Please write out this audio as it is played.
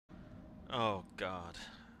Oh, God.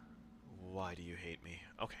 Why do you hate me?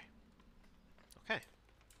 Okay. Okay.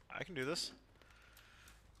 I can do this.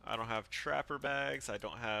 I don't have trapper bags. I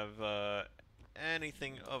don't have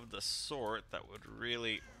anything of the sort that would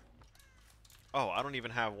really... Oh, I don't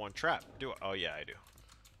even have one trap, do I? Oh, yeah, I do.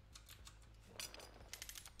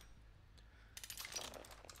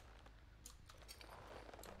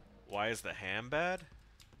 Why is the ham bad?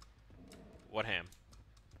 What ham?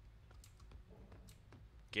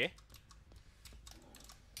 ¿Qué?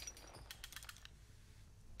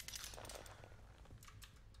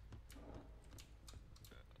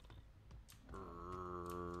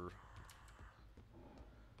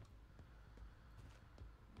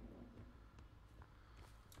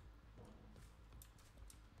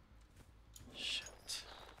 Shit.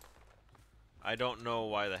 I don't know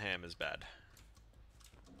why the ham is bad.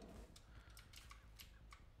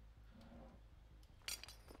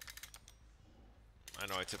 I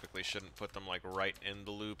know I typically shouldn't put them like right in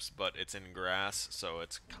the loops, but it's in grass, so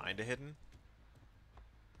it's kinda hidden.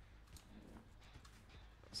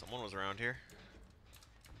 Someone was around here.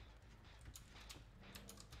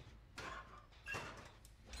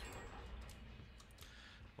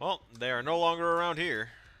 Well, they are no longer around here.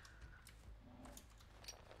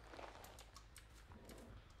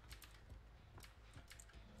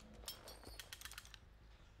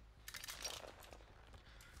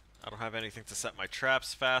 I don't have anything to set my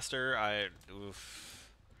traps faster.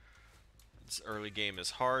 Oof. This early game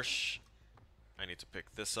is harsh. I need to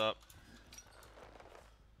pick this up.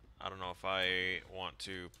 I don't know if I want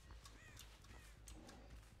to...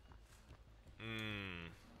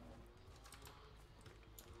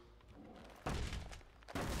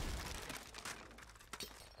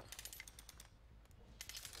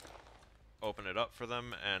 Open it up for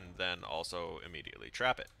them, and then also immediately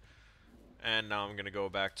trap it. And now I'm gonna go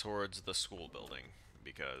back towards the school building,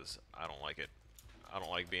 because I don't like it. I don't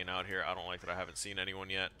like being out here. I don't like that I haven't seen anyone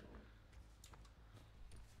yet.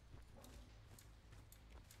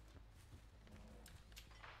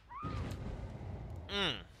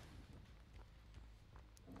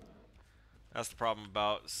 That's the problem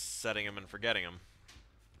about setting them and forgetting them.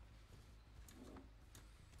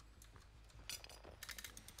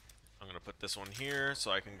 I'm gonna put this one here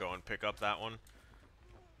so I can go and pick up that one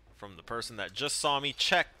from the person that just saw me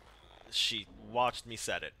check. She watched me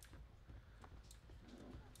set it.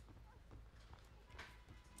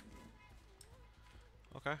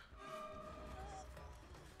 Okay.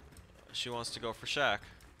 She wants to go for Shack.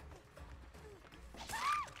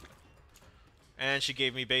 And she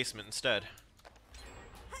gave me basement instead.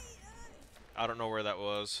 I don't know where that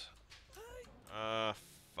was.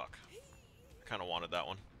 Fuck. I kinda wanted that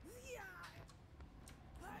one.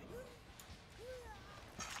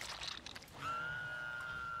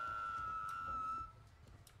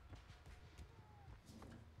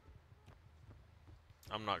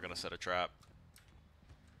 I'm not gonna set a trap.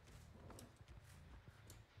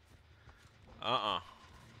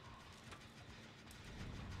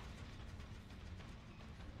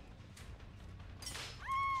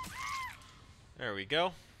 There we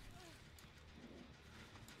go.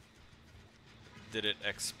 Did it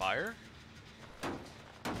expire?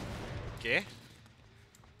 Okay.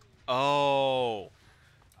 Oh.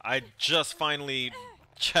 I just finally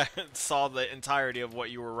saw the entirety of what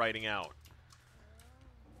you were writing out.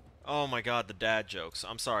 Oh my god, the dad jokes.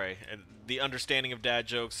 I'm sorry. The understanding of dad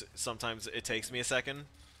jokes, sometimes it takes me a second.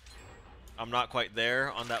 I'm not quite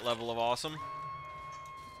there on that level of awesome.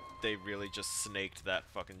 They really just snaked that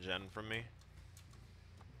fucking gen from me.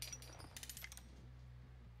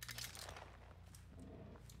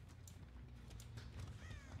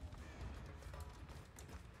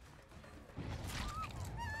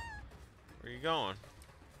 Where are you going?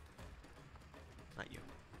 Not you.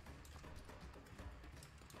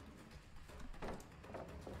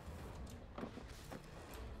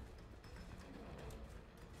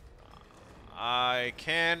 I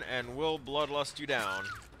can and will bloodlust you down.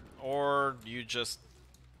 Or you just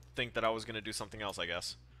think that I was gonna do something else, I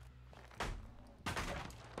guess.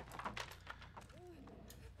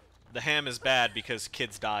 The ham is bad because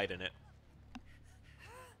kids died in it.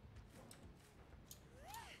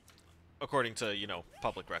 According to, you know,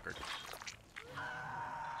 public record.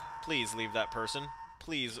 Please leave that person.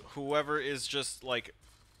 Please, whoever is just, like,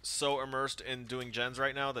 so immersed in doing gens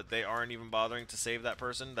right now that they aren't even bothering to save that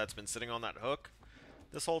person that's been sitting on that hook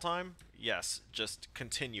this whole time, yes, just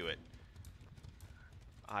continue it.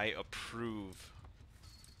 I approve.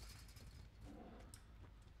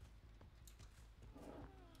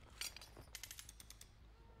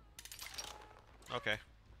 Okay.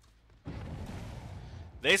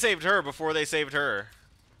 They saved her before they saved her.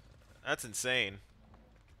 That's insane.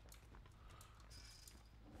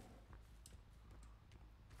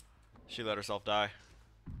 She let herself die.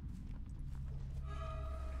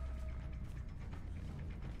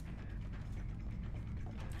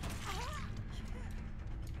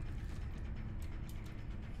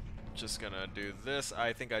 Just gonna do this.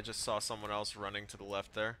 I think I just saw someone else running to the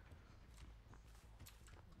left there.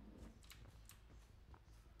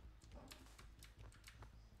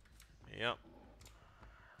 Yep.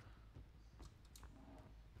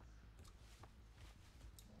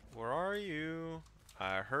 Where are you?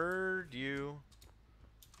 I heard you.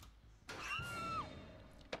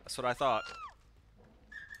 That's what I thought.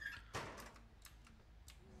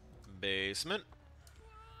 Basement.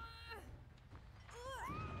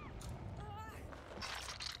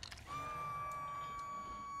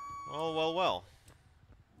 Oh, well, well.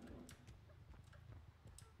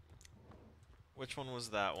 Which one was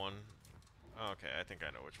that one? Okay, I think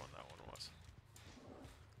I know which one that one was.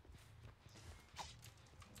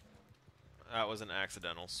 That was an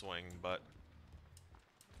accidental swing, but...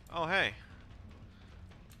 Oh, hey.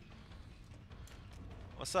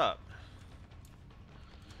 What's up?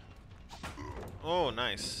 Oh,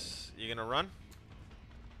 nice. You gonna run?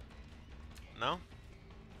 No?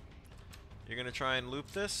 You're gonna try and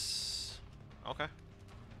loop this? Okay.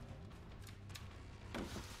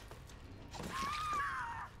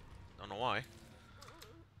 Don't know why.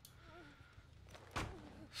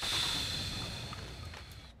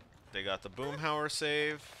 They got the Boomhauer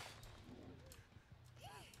save.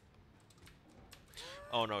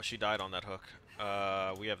 Oh no, she died on that hook.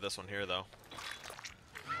 We have this one here though.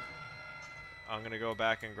 I'm gonna go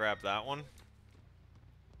back and grab that one.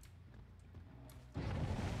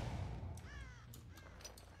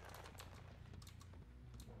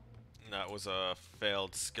 That was a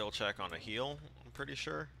failed skill check on a heal, I'm pretty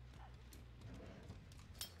sure.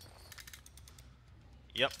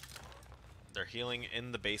 Yep. They're healing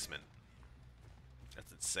in the basement.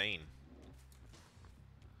 That's insane.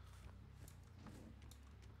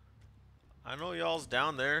 I know y'all's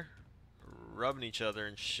down there rubbing each other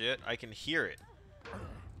and shit. I can hear it.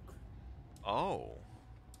 Oh.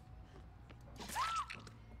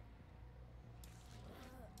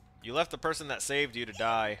 You left the person that saved you to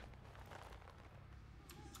die.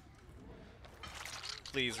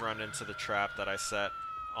 Please run into the trap that I set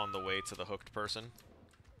on the way to the hooked person.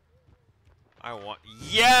 I want...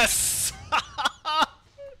 Yes!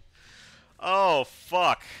 Oh,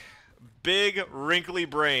 fuck. Big, wrinkly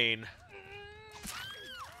brain.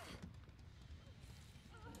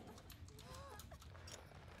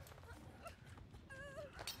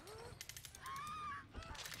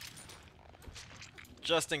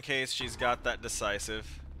 Just in case she's got that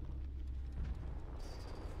decisive.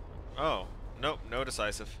 Oh, nope, no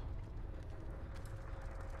decisive.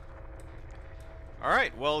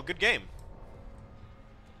 Alright, well, good game.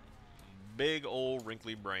 Big ol'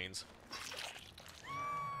 wrinkly brains.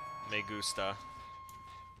 Me gusta.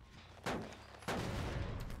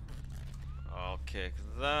 I'll kick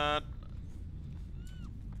that.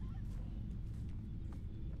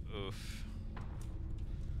 Oof.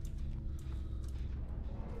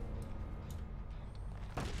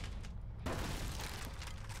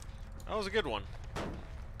 That was a good one.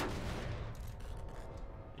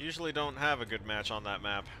 Usually don't have a good match on that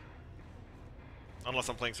map. Unless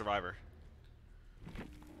I'm playing Survivor.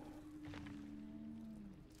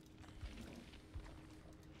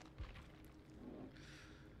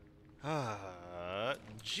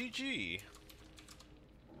 GG.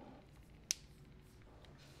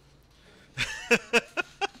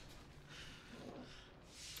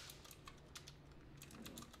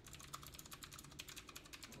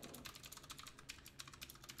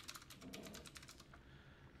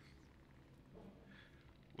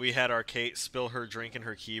 We had our Kate spill her drink in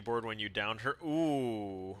her keyboard when you downed her.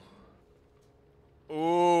 Ooh.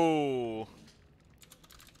 Ooh.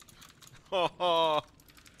 Oh.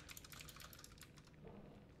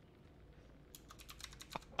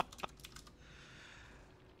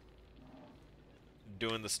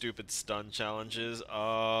 Doing the stupid stun challenges.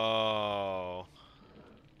 Oh.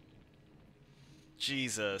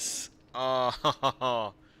 Jesus.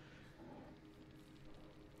 Oh.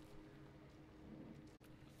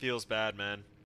 Feels bad, man.